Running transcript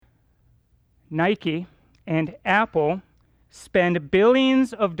Nike and Apple spend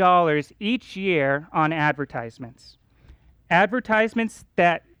billions of dollars each year on advertisements. Advertisements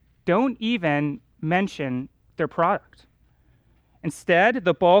that don't even mention their product. Instead,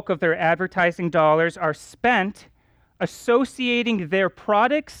 the bulk of their advertising dollars are spent associating their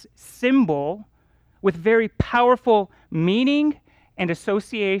product's symbol with very powerful meaning and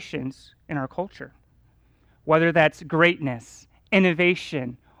associations in our culture. Whether that's greatness,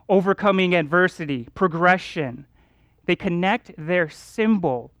 innovation, overcoming adversity, progression, they connect their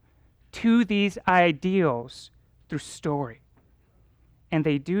symbol to these ideals through story. And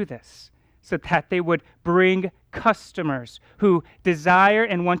they do this so that they would bring customers who desire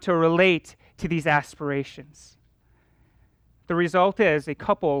and want to relate to these aspirations. The result is a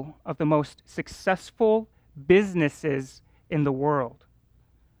couple of the most successful businesses in the world.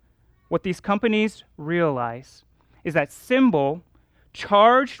 What these companies realize is that symbol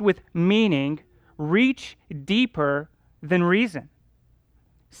charged with meaning reach deeper than reason.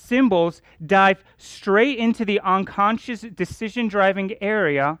 Symbols dive straight into the unconscious decision-driving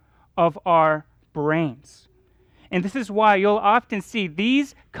area of our brains. And this is why you'll often see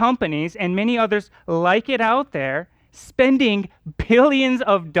these companies and many others like it out there spending billions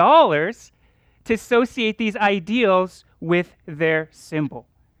of dollars to associate these ideals with their symbol.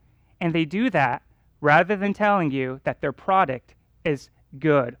 And they do that rather than telling you that their product is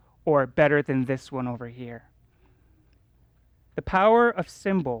good or better than this one over here. The power of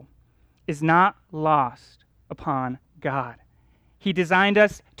symbol is not lost upon God. He designed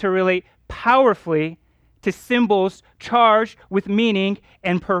us to relate powerfully to symbols charged with meaning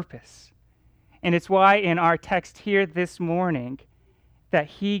and purpose. And it's why in our text here this morning that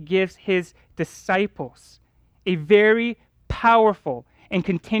he gives his disciples a very powerful and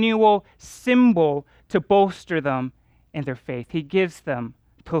continual symbol to bolster them in their faith. He gives them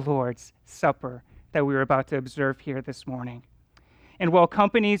the Lord's Supper that we were about to observe here this morning. And while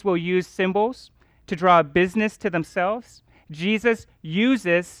companies will use symbols to draw business to themselves, Jesus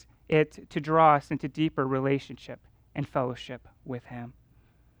uses it to draw us into deeper relationship and fellowship with him.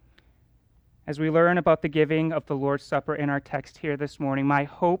 As we learn about the giving of the Lord's Supper in our text here this morning, my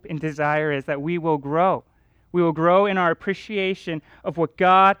hope and desire is that we will grow. We will grow in our appreciation of what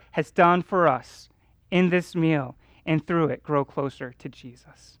God has done for us in this meal, and through it grow closer to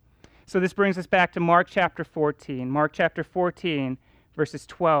Jesus. So this brings us back to Mark chapter 14. Mark chapter 14, verses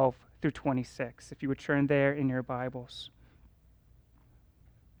 12 through 26, if you would turn there in your Bibles.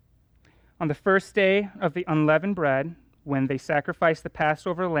 On the first day of the unleavened bread, when they sacrificed the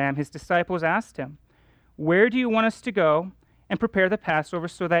Passover lamb, his disciples asked him, "Where do you want us to go and prepare the Passover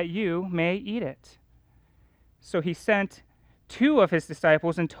so that you may eat it?" So he sent two of his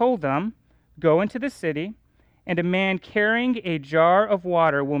disciples and told them, "Go into the city, and a man carrying a jar of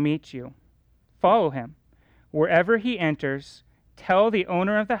water will meet you. Follow him. Wherever he enters, tell the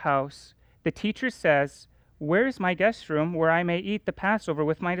owner of the house, 'The teacher says, where is my guest room where I may eat the Passover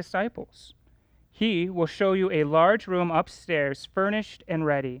with my disciples?' He will show you a large room upstairs, furnished and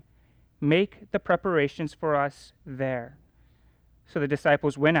ready. Make the preparations for us there." So the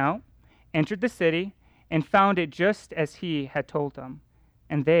disciples went out, entered the city, and found it just as he had told them,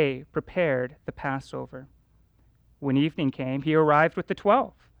 and they prepared the Passover. When evening came, he arrived with the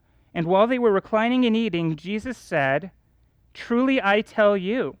 12. And while they were reclining and eating, Jesus said, "Truly I tell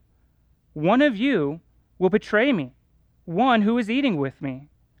you, one of you will betray me, one who is eating with me."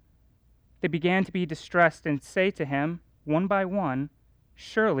 They began to be distressed and say to him, one by one,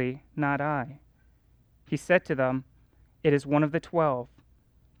 "Surely not I." He said to them, "It is one of the 12,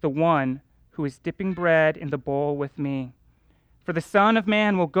 the one who is dipping bread in the bowl with me. For the Son of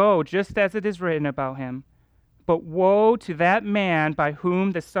Man will go just as it is written about him. But woe to that man by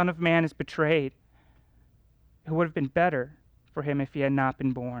whom the Son of Man is betrayed. It would have been better for him if he had not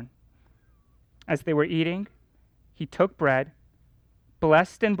been born." As they were eating, he took bread,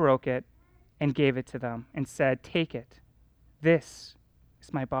 blessed and broke it, and gave it to them, and said, "Take it. This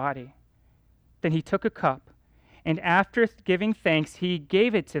is my body." Then he took a cup, and after giving thanks, he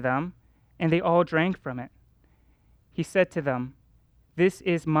gave it to them, and they all drank from it. He said to them, "This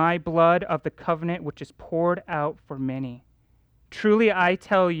is my blood of the covenant, which is poured out for many. Truly I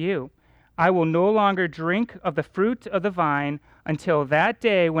tell you, I will no longer drink of the fruit of the vine until that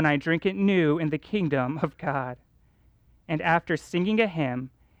day when I drink it new in the kingdom of God." And after singing a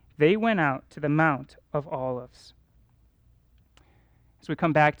hymn, they went out to the Mount of Olives. As we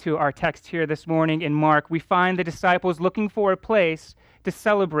come back to our text here this morning in Mark, we find the disciples looking for a place to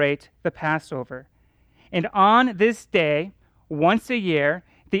celebrate the Passover. And on this day, once a year,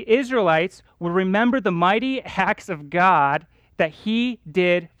 the Israelites would remember the mighty acts of God that he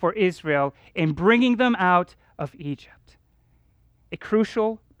did for Israel in bringing them out of Egypt. A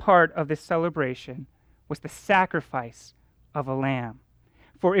crucial part of this celebration was the sacrifice of a lamb.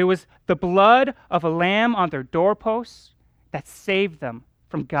 For it was the blood of a lamb on their doorposts that saved them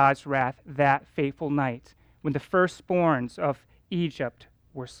from God's wrath that fateful night when the firstborns of Egypt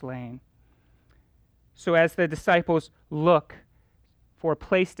were slain. So as the disciples look for a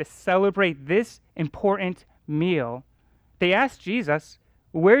place to celebrate this important meal, they ask Jesus,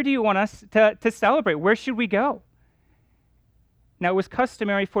 where do you want us to celebrate? Where should we go? Now, it was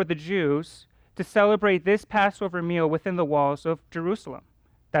customary for the Jews to celebrate this Passover meal within the walls of Jerusalem.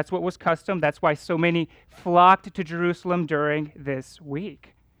 That's what was custom. That's why so many flocked to Jerusalem during this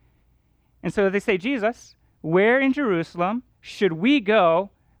week. And so they say, Jesus, where in Jerusalem should we go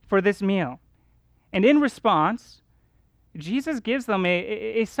for this meal? And in response, Jesus gives them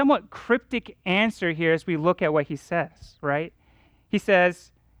a somewhat cryptic answer here as we look at what he says, right? He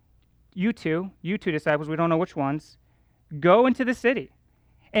says, you two disciples, we don't know which ones, go into the city.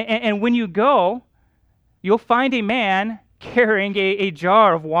 And when you go, you'll find a man carrying a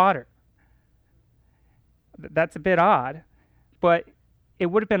jar of water. That's a bit odd, but it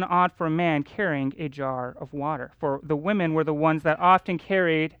would have been odd for a man carrying a jar of water, for the women were the ones that often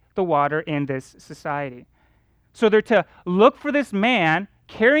carried the water in this society. So they're to look for this man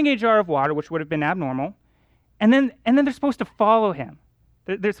carrying a jar of water, which would have been abnormal, and then they're supposed to follow him.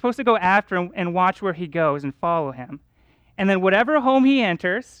 They're supposed to go after him and watch where he goes and follow him. And then whatever home he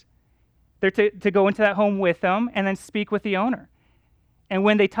enters, they're to go into that home with him and then speak with the owner. And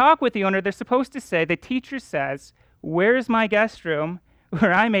when they talk with the owner, they're supposed to say, the teacher says, where's my guest room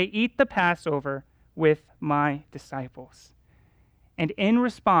where I may eat the Passover with my disciples? And in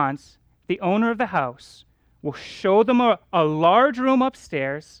response, the owner of the house will show them a large room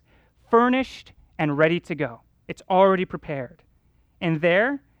upstairs, furnished and ready to go. It's already prepared. And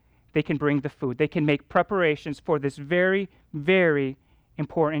there, they can bring the food. They can make preparations for this very, very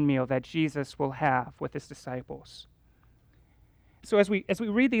important meal that Jesus will have with his disciples. So as we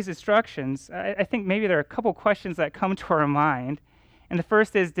read these instructions, I think maybe there are a couple questions that come to our mind. And the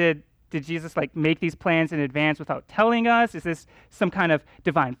first is, did Jesus make these plans in advance without telling us? Is this some kind of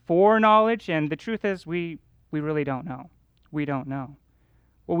divine foreknowledge? And the truth is, we really don't know. We don't know.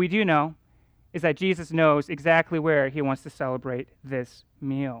 What we do know is that Jesus knows exactly where he wants to celebrate this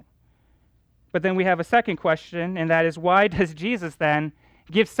meal. But then we have a second question, and that is, why does Jesus then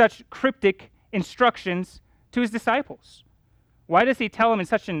give such cryptic instructions to his disciples? Why does he tell them in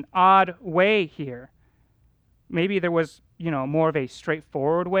such an odd way here? Maybe there was, more of a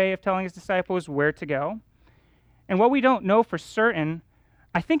straightforward way of telling his disciples where to go. And what we don't know for certain,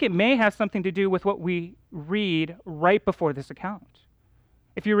 I think it may have something to do with what we read right before this account.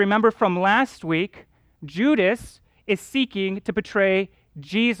 If you remember from last week, Judas is seeking to betray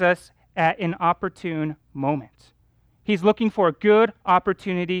Jesus at an opportune moment. He's looking for a good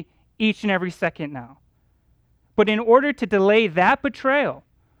opportunity each and every second now. But in order to delay that betrayal,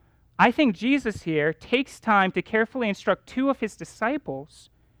 I think Jesus here takes time to carefully instruct two of his disciples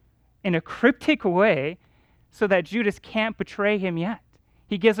in a cryptic way so that Judas can't betray him yet.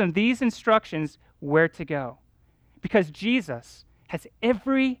 He gives them these instructions where to go, because Jesus has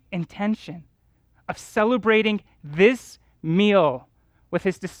every intention of celebrating this meal with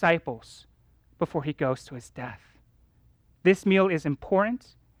his disciples before he goes to his death. This meal is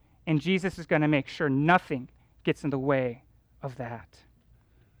important, and Jesus is going to make sure nothing gets in the way of that.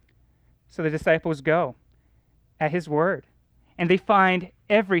 So the disciples go at his word, and they find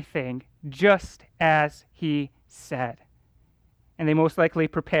everything just as he said. And they most likely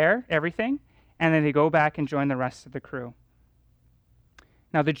prepare everything, and then they go back and join the rest of the crew.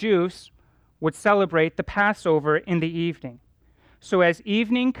 Now, the Jews would celebrate the Passover in the evening. So as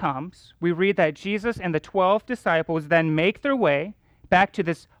evening comes, we read that Jesus and the 12 disciples then make their way back to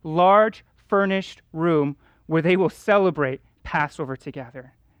this large furnished room where they will celebrate Passover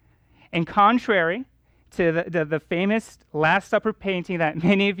together. And contrary to the famous Last Supper painting that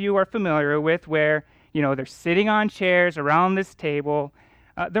many of you are familiar with, where they're sitting on chairs around this table,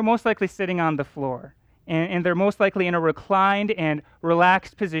 they're most likely sitting on the floor. And they're most likely in a reclined and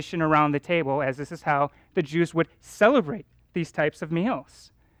relaxed position around the table, as this is how the Jews would celebrate these types of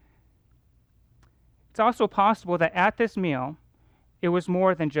meals. It's also possible that at this meal, it was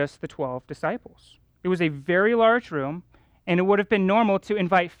more than just the 12 disciples. It was a very large room, and it would have been normal to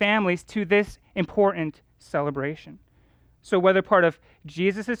invite families to this important celebration. So whether part of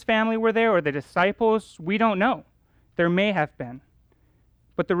Jesus' family were there or the disciples, we don't know. There may have been.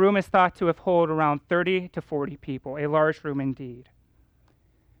 But the room is thought to have held around 30 to 40 people, a large room indeed.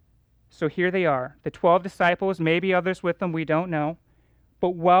 So here they are, the 12 disciples, maybe others with them, we don't know.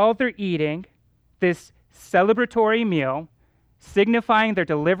 But while they're eating this celebratory meal, signifying their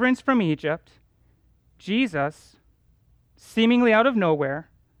deliverance from Egypt, Jesus, seemingly out of nowhere,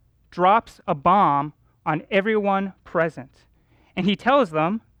 drops a bomb on everyone present. And he tells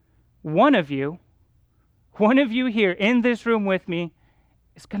them, one of you here in this room with me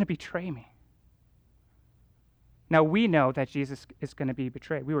is going to betray me. Now, we know that Jesus is going to be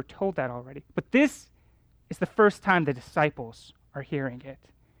betrayed. We were told that already. But this is the first time the disciples are hearing it.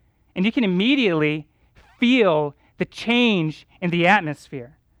 And you can immediately feel the change in the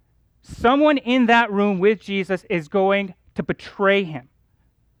atmosphere. Someone in that room with Jesus is going to betray him.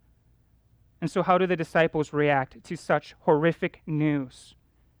 And so how do the disciples react to such horrific news?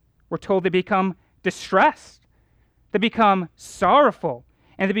 We're told they become distressed. They become sorrowful.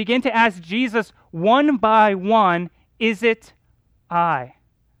 And they begin to ask Jesus one by one, is it I?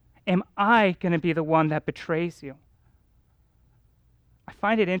 Am I going to be the one that betrays you? I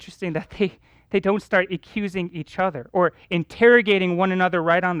find it interesting that they don't start accusing each other or interrogating one another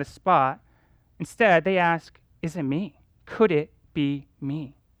right on the spot. Instead, they ask, is it me? Could it be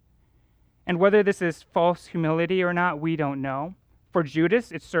me? And whether this is false humility or not, we don't know. For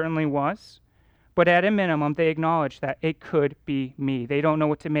Judas, it certainly was. But at a minimum, they acknowledge that it could be me. They don't know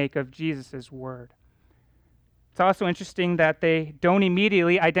what to make of Jesus' word. It's also interesting that they don't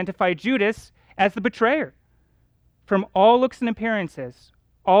immediately identify Judas as the betrayer. From all looks and appearances,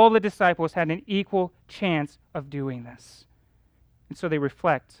 all the disciples had an equal chance of doing this. And so they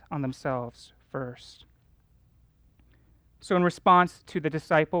reflect on themselves first. So in response to the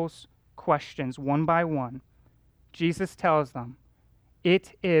disciples' questions one by one, Jesus tells them,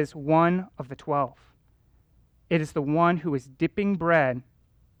 it is one of the 12. It is the one who is dipping bread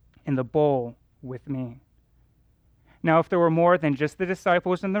in the bowl with me. Now, if there were more than just the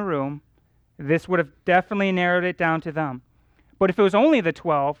disciples in the room, this would have definitely narrowed it down to them. But if it was only the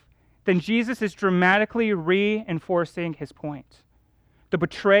 12, then Jesus is dramatically reinforcing his point. The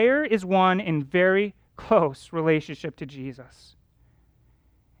betrayer is one in very close relationship to Jesus.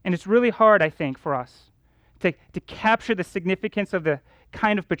 And it's really hard, I think, for us to capture the significance of the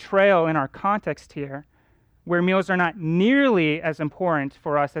kind of betrayal in our context here, where meals are not nearly as important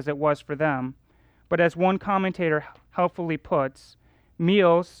for us as it was for them. But as one commentator helpfully puts,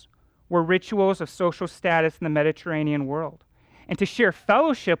 meals were rituals of social status in the Mediterranean world. And to share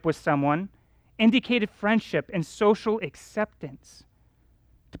fellowship with someone indicated friendship and social acceptance.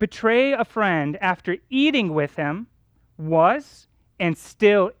 To betray a friend after eating with him was, and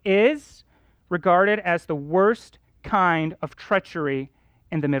still is, regarded as the worst kind of treachery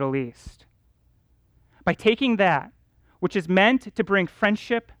in the Middle East. By taking that, which is meant to bring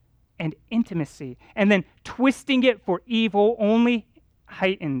friendship and intimacy, and then twisting it for evil, only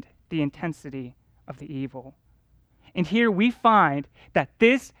heightened the intensity of the evil. And here we find that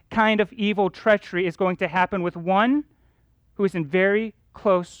this kind of evil treachery is going to happen with one who is in very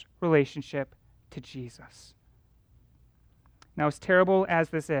close relationship to Jesus. Now, as terrible as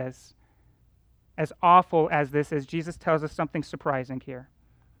this is, as awful as this is, Jesus tells us something surprising here.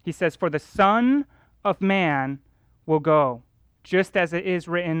 He says, for the Son of Man will go, just as it is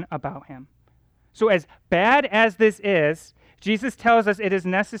written about him. So as bad as this is, Jesus tells us it is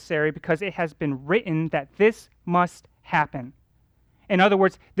necessary because it has been written that this must happen. In other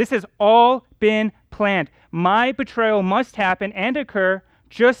words, this has all been planned. My betrayal must happen and occur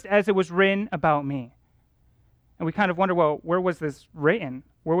just as it was written about me. And we kind of wonder, well, where was this written?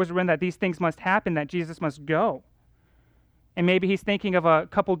 Where was it written that these things must happen, that Jesus must go? And maybe he's thinking of a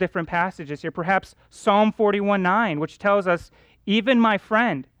couple different passages here. Perhaps Psalm 41:9, which tells us, even my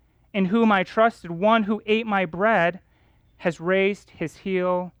friend in whom I trusted, one who ate my bread, has raised his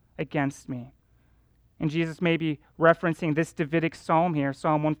heel against me. And Jesus may be referencing this Davidic psalm here,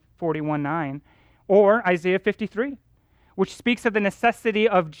 Psalm 141:9, or Isaiah 53, which speaks of the necessity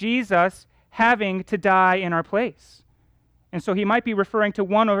of Jesus having to die in our place. And so he might be referring to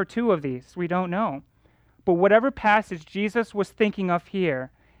one or two of these. We don't know. But whatever passage Jesus was thinking of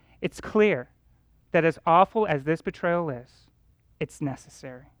here, it's clear that as awful as this betrayal is, it's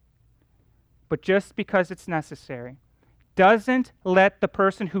necessary. But just because it's necessary doesn't let the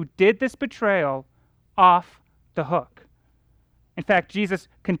person who did this betrayal off the hook. In fact, Jesus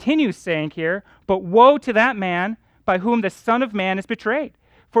continues saying here, but woe to that man by whom the Son of Man is betrayed.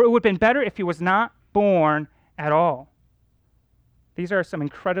 For it would have been better if he was not born at all. These are some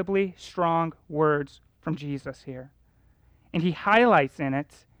incredibly strong words from Jesus here. And he highlights in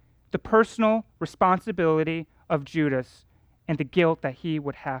it the personal responsibility of Judas and the guilt that he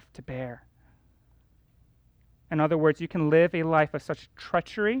would have to bear. In other words, you can live a life of such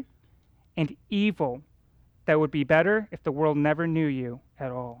treachery and evil that would be better if the world never knew you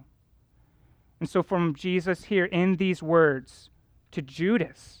at all. And so from Jesus here in these words to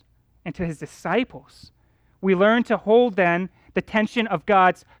Judas and to his disciples, we learn to hold then the tension of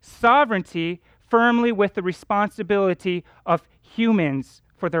God's sovereignty firmly with the responsibility of humans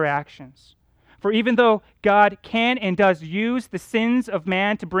for their actions. For even though God can and does use the sins of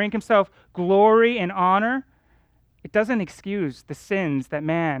man to bring himself glory and honor, it doesn't excuse the sins that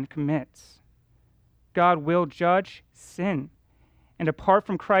man commits. God will judge sin. And apart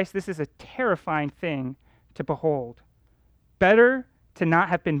from Christ, this is a terrifying thing to behold. Better to not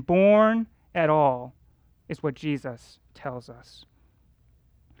have been born at all is what Jesus tells us.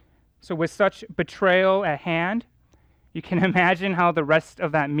 So with such betrayal at hand, you can imagine how the rest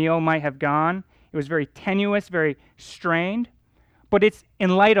of that meal might have gone. It was very tenuous, very strained. But it's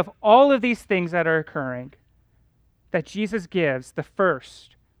in light of all of these things that are occurring that Jesus gives the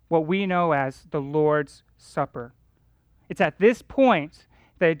first, what we know as the Lord's Supper. It's at this point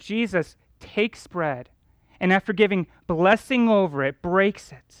that Jesus takes bread and after giving blessing over it,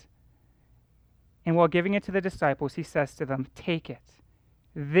 breaks it. And while giving it to the disciples, he says to them, "Take it.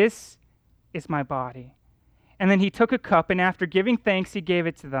 This is my body." And then he took a cup, and after giving thanks, he gave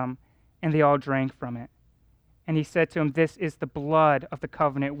it to them, and they all drank from it. And he said to them, "This is the blood of the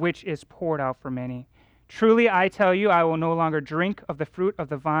covenant, which is poured out for many. Truly, I tell you, I will no longer drink of the fruit of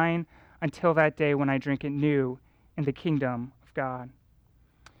the vine until that day when I drink it new in the kingdom of God."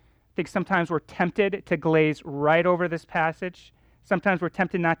 I think sometimes we're tempted to glaze right over this passage. Sometimes we're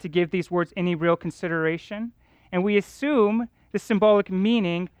tempted not to give these words any real consideration. And we assume the symbolic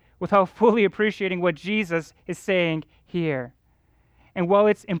meaning without fully appreciating what Jesus is saying here. And while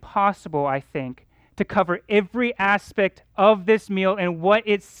it's impossible, I think, to cover every aspect of this meal and what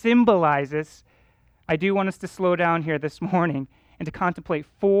it symbolizes, I do want us to slow down here this morning and to contemplate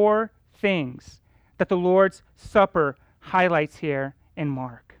 4 things that the Lord's Supper highlights here in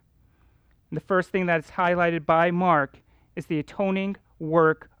Mark. And the first thing that is highlighted by Mark is the atoning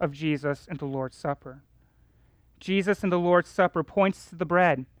work of Jesus in the Lord's Supper. Jesus in the Lord's Supper points to the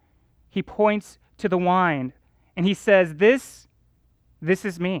bread. He points to the wine. And he says, this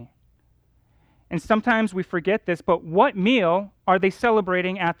is me. And sometimes we forget this, but what meal are they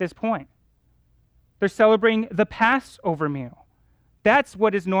celebrating at this point? They're celebrating the Passover meal. That's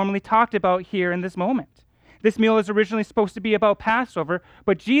what is normally talked about here in this moment. This meal is originally supposed to be about Passover,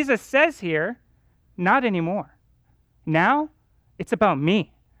 but Jesus says here, not anymore. Now, it's about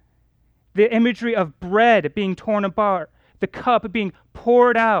me. The imagery of bread being torn apart, the cup being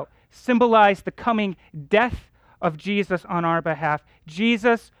poured out, symbolized the coming death of Jesus on our behalf.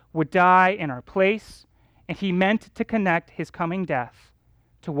 Jesus would die in our place, and he meant to connect his coming death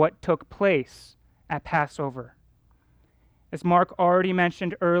to what took place at Passover. As Mark already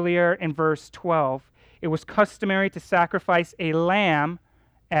mentioned earlier in verse 12, it was customary to sacrifice a lamb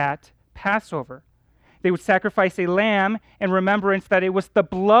at Passover. They would sacrifice a lamb in remembrance that it was the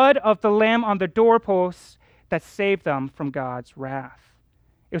blood of the lamb on the doorposts that saved them from God's wrath.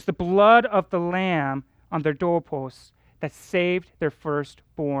 It was the blood of the lamb on their doorposts that saved their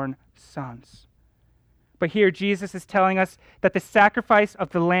firstborn sons. But here Jesus is telling us that the sacrifice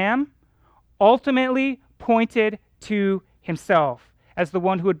of the lamb ultimately pointed to himself as the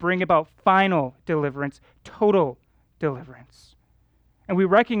one who would bring about final deliverance, total deliverance. And we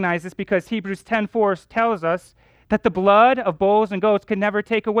recognize this because Hebrews 10:4 tells us that the blood of bulls and goats could never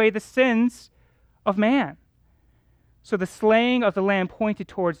take away the sins of man. So the slaying of the lamb pointed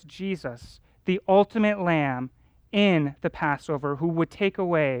towards Jesus, the ultimate lamb in the Passover who would take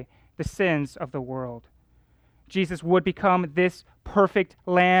away the sins of the world. Jesus would become this perfect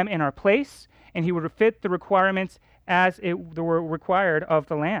lamb in our place, and he would fit the requirements as it were required of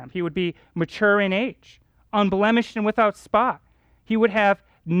the lamb. He would be mature in age, unblemished and without spot. He would have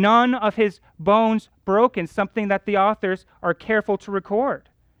none of his bones broken, something that the authors are careful to record.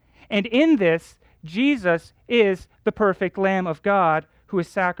 And in this, Jesus is the perfect Lamb of God who is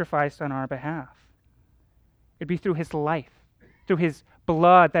sacrificed on our behalf. It'd be through his life, through his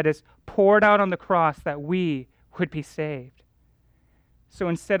blood that is poured out on the cross that we would be saved. So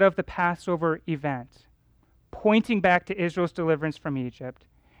instead of the Passover event, pointing back to Israel's deliverance from Egypt,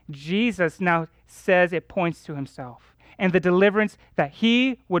 Jesus now says it points to himself and the deliverance that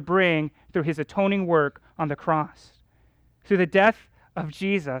he would bring through his atoning work on the cross. Through the death of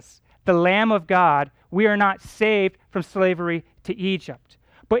Jesus, the Lamb of God, we are not saved from slavery to Egypt,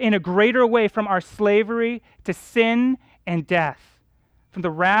 but in a greater way from our slavery to sin and death, from the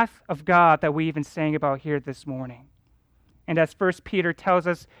wrath of God that we even sang about here this morning. And as 1 Peter tells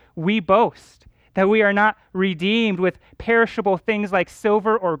us, we boast that we are not redeemed with perishable things like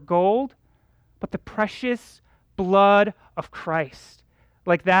silver or gold, but the precious blood of Christ,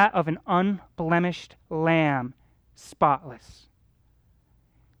 like that of an unblemished lamb, spotless.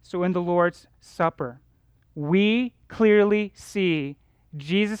 So in the Lord's Supper, we clearly see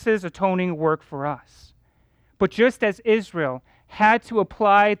Jesus' atoning work for us. But just as Israel had to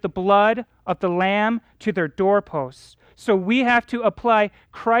apply the blood of the lamb to their doorposts, so we have to apply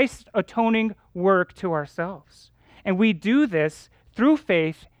Christ's atoning work to ourselves. And we do this through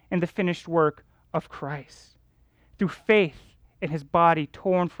faith in the finished work of Christ, through faith in his body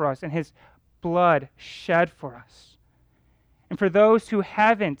torn for us and his blood shed for us. And for those who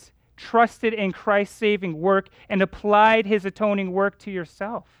haven't trusted in Christ's saving work and applied his atoning work to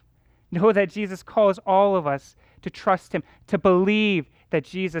yourself, know that Jesus calls all of us to trust him, to believe that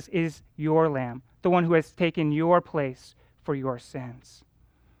Jesus is your lamb, the one who has taken your place for your sins.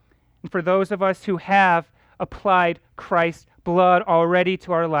 And for those of us who have applied Christ's blood already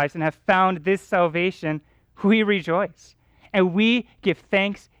to our lives and have found this salvation, we rejoice. And we give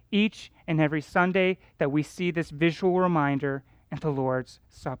thanks each and every Sunday that we see this visual reminder in the Lord's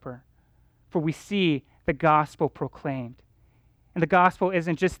Supper. For we see the gospel proclaimed. And the gospel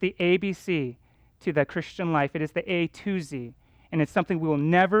isn't just the ABC to the Christian life, it is the A to Z. And it's something we will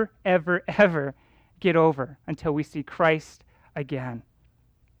never, ever, ever get over until we see Christ again.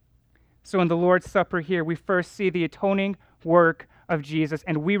 So in the Lord's Supper here, we first see the atoning work of Jesus,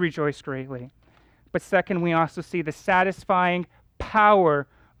 and we rejoice greatly. But second, we also see the satisfying power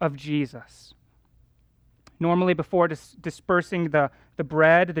of Jesus. Normally, before dispersing the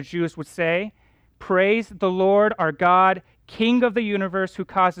bread, the Jews would say, "Praise the Lord our God, King of the universe, who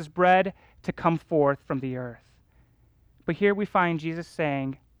causes bread to come forth from the earth." But here we find Jesus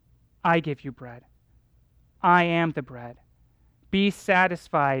saying, "I give you bread. I am the bread. Be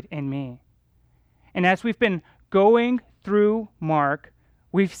satisfied in me." And as we've been going through Mark,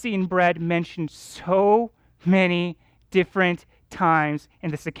 we've seen bread mentioned so many different times in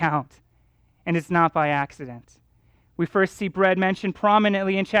this account. And it's not by accident. We first see bread mentioned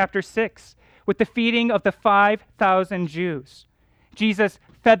prominently in chapter 6 with the feeding of the 5,000 Jews. Jesus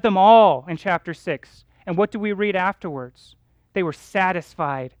fed them all in chapter 6. And what do we read afterwards? They were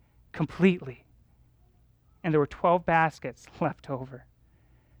satisfied completely. And there were 12 baskets left over.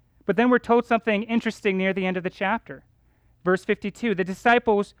 But then we're told something interesting near the end of the chapter. Verse 52, the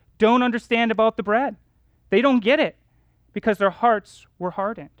disciples don't understand about the bread. They don't get it because their hearts were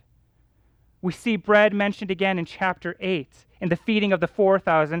hardened. We see bread mentioned again in chapter 8 in the feeding of the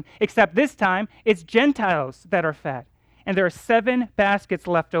 4,000, except this time it's Gentiles that are fed. And there are 7 baskets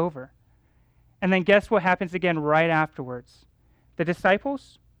left over. And then guess what happens again right afterwards? The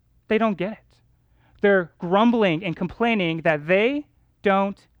disciples, they don't get it. They're grumbling and complaining that they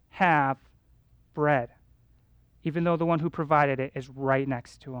don't have bread, even though the one who provided it is right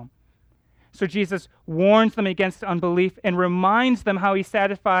next to them. So Jesus warns them against unbelief and reminds them how he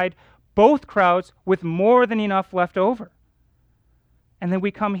satisfied both crowds with more than enough left over. And then we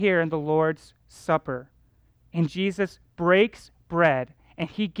come here in the Lord's Supper, and Jesus breaks bread, and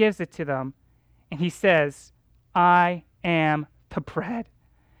he gives it to them, and he says, "I am the bread.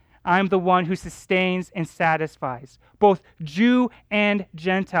 I'm the one who sustains and satisfies, both Jew and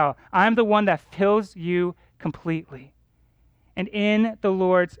Gentile. I'm the one that fills you completely." And in the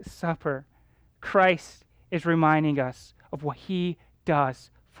Lord's Supper, Christ is reminding us of what he does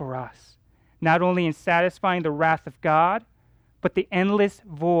for us, not only in satisfying the wrath of God, but the endless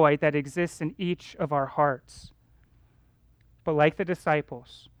void that exists in each of our hearts. But like the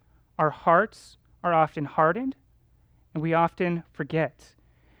disciples, our hearts are often hardened, and we often forget.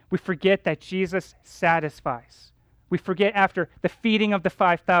 We forget that Jesus satisfies. We forget after the feeding of the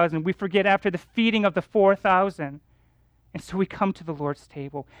 5,000. We forget after the feeding of the 4,000. And so we come to the Lord's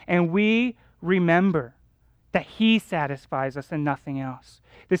table, and we remember that he satisfies us and nothing else.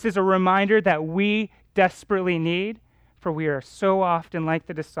 This is a reminder that we desperately need, for we are so often like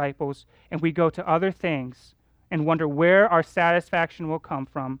the disciples, and we go to other things and wonder where our satisfaction will come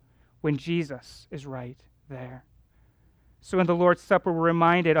from when Jesus is right there. So in the Lord's Supper, we're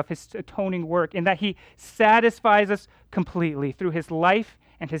reminded of his atoning work in that he satisfies us completely through his life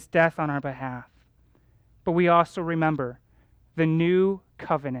and his death on our behalf. But we also remember the new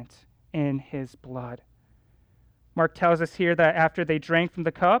covenant in his blood. Mark tells us here that after they drank from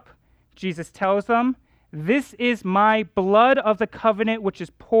the cup, Jesus tells them, "This is my blood of the covenant, which is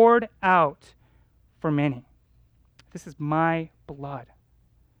poured out for many." This is my blood.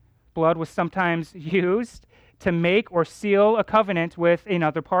 Blood was sometimes used to make or seal a covenant with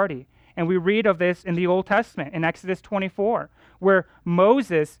another party. And we read of this in the Old Testament, in Exodus 24, where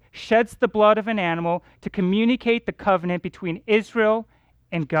Moses sheds the blood of an animal to communicate the covenant between Israel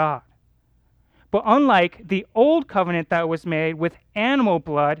and God. But unlike the old covenant that was made with animal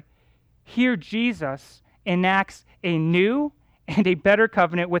blood, here Jesus enacts a new and a better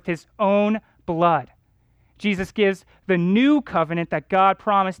covenant with his own blood. Jesus gives the new covenant that God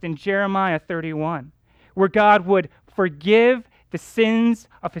promised in Jeremiah 31, where God would forgive the sins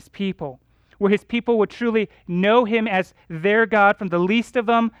of his people, where his people would truly know him as their God from the least of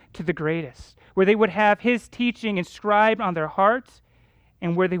them to the greatest, where they would have his teaching inscribed on their hearts,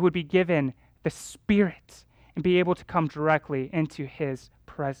 and where they would be given the Spirit and be able to come directly into his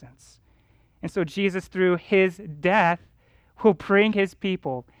presence. And so Jesus, through his death, will bring his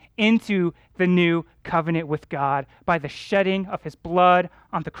people into the new covenant with God by the shedding of his blood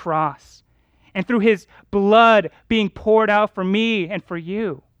on the cross. And through his blood being poured out for me and for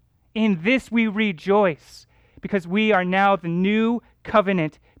you. In this we rejoice, because we are now the new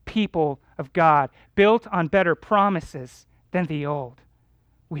covenant people of God, built on better promises than the old.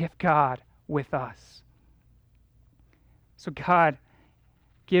 We have God with us. So God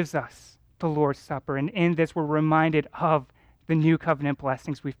gives us the Lord's Supper, and in this we're reminded of the new covenant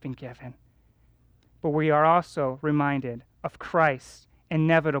blessings we've been given. But we are also reminded of Christ's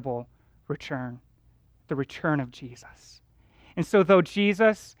inevitable return, the return of Jesus. And so though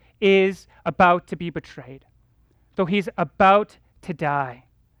Jesus is about to be betrayed, though he's about to die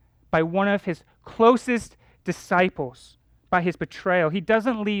by one of his closest disciples, by his betrayal, he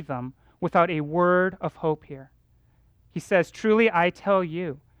doesn't leave them without a word of hope here. He says, "Truly I tell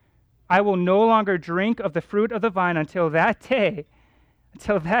you, I will no longer drink of the fruit of the vine until that day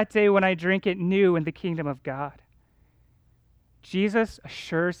when I drink it new in the kingdom of God." Jesus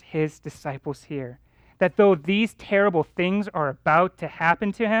assures his disciples here that though these terrible things are about to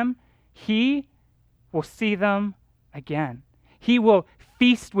happen to him, he will see them again. He will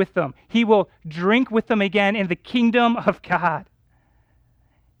feast with them. He will drink with them again in the kingdom of God.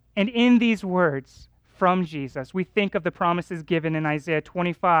 And in these words from Jesus, we think of the promises given in Isaiah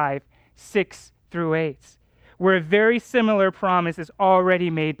 25, 6 through 8, where a very similar promise is already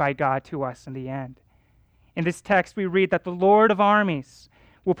made by God to us in the end. In this text, we read that the Lord of armies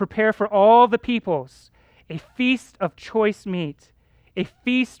will prepare for all the peoples a feast of choice meat, a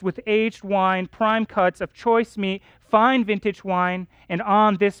feast with aged wine, prime cuts of choice meat, fine vintage wine, and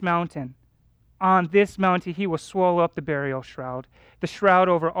on this mountain he will swallow up the burial shroud, the shroud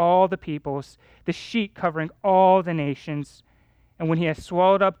over all the peoples, the sheet covering all the nations. And when he has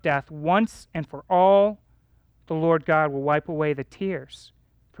swallowed up death once and for all, the Lord God will wipe away the tears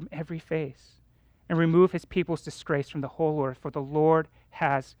from every face and remove his people's disgrace from the whole earth, for the Lord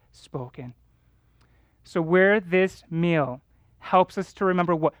has spoken. So where this meal helps us to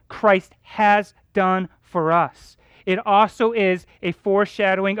remember what Christ has done for us, it also is a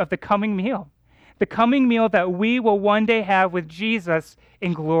foreshadowing of the coming meal that we will one day have with Jesus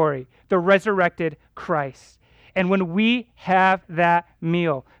in glory, the resurrected Christ. And when we have that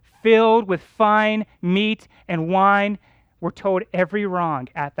meal filled with fine meat and wine, we're told every wrong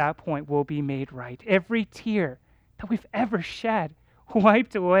at that point will be made right. Every tear that we've ever shed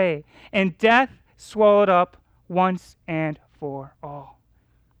wiped away, and death swallowed up once and for all.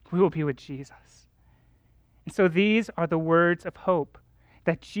 We will be with Jesus. And so these are the words of hope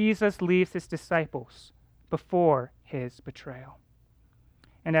that Jesus leaves his disciples before his betrayal.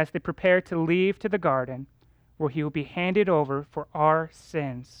 And as they prepare to leave to the garden, where he will be handed over for our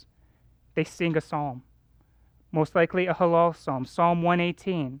sins, they sing a psalm, most likely a Hallel psalm, Psalm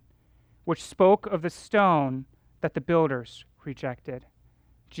 118, which spoke of the stone that the builders rejected.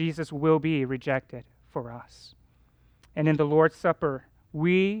 Jesus will be rejected for us. And in the Lord's Supper,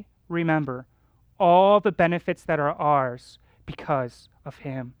 we remember all the benefits that are ours because of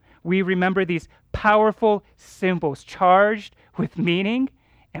him. We remember these powerful symbols charged with meaning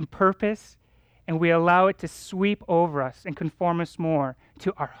and purpose, and we allow it to sweep over us and conform us more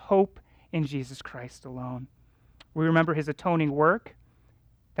to our hope in Jesus Christ alone. We remember his atoning work,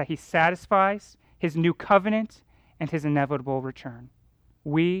 that he satisfies, his new covenant, and his inevitable return.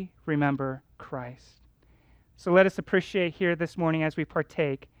 We remember Christ. So let us appreciate here this morning as we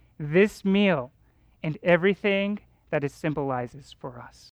partake this meal and everything that it symbolizes for us.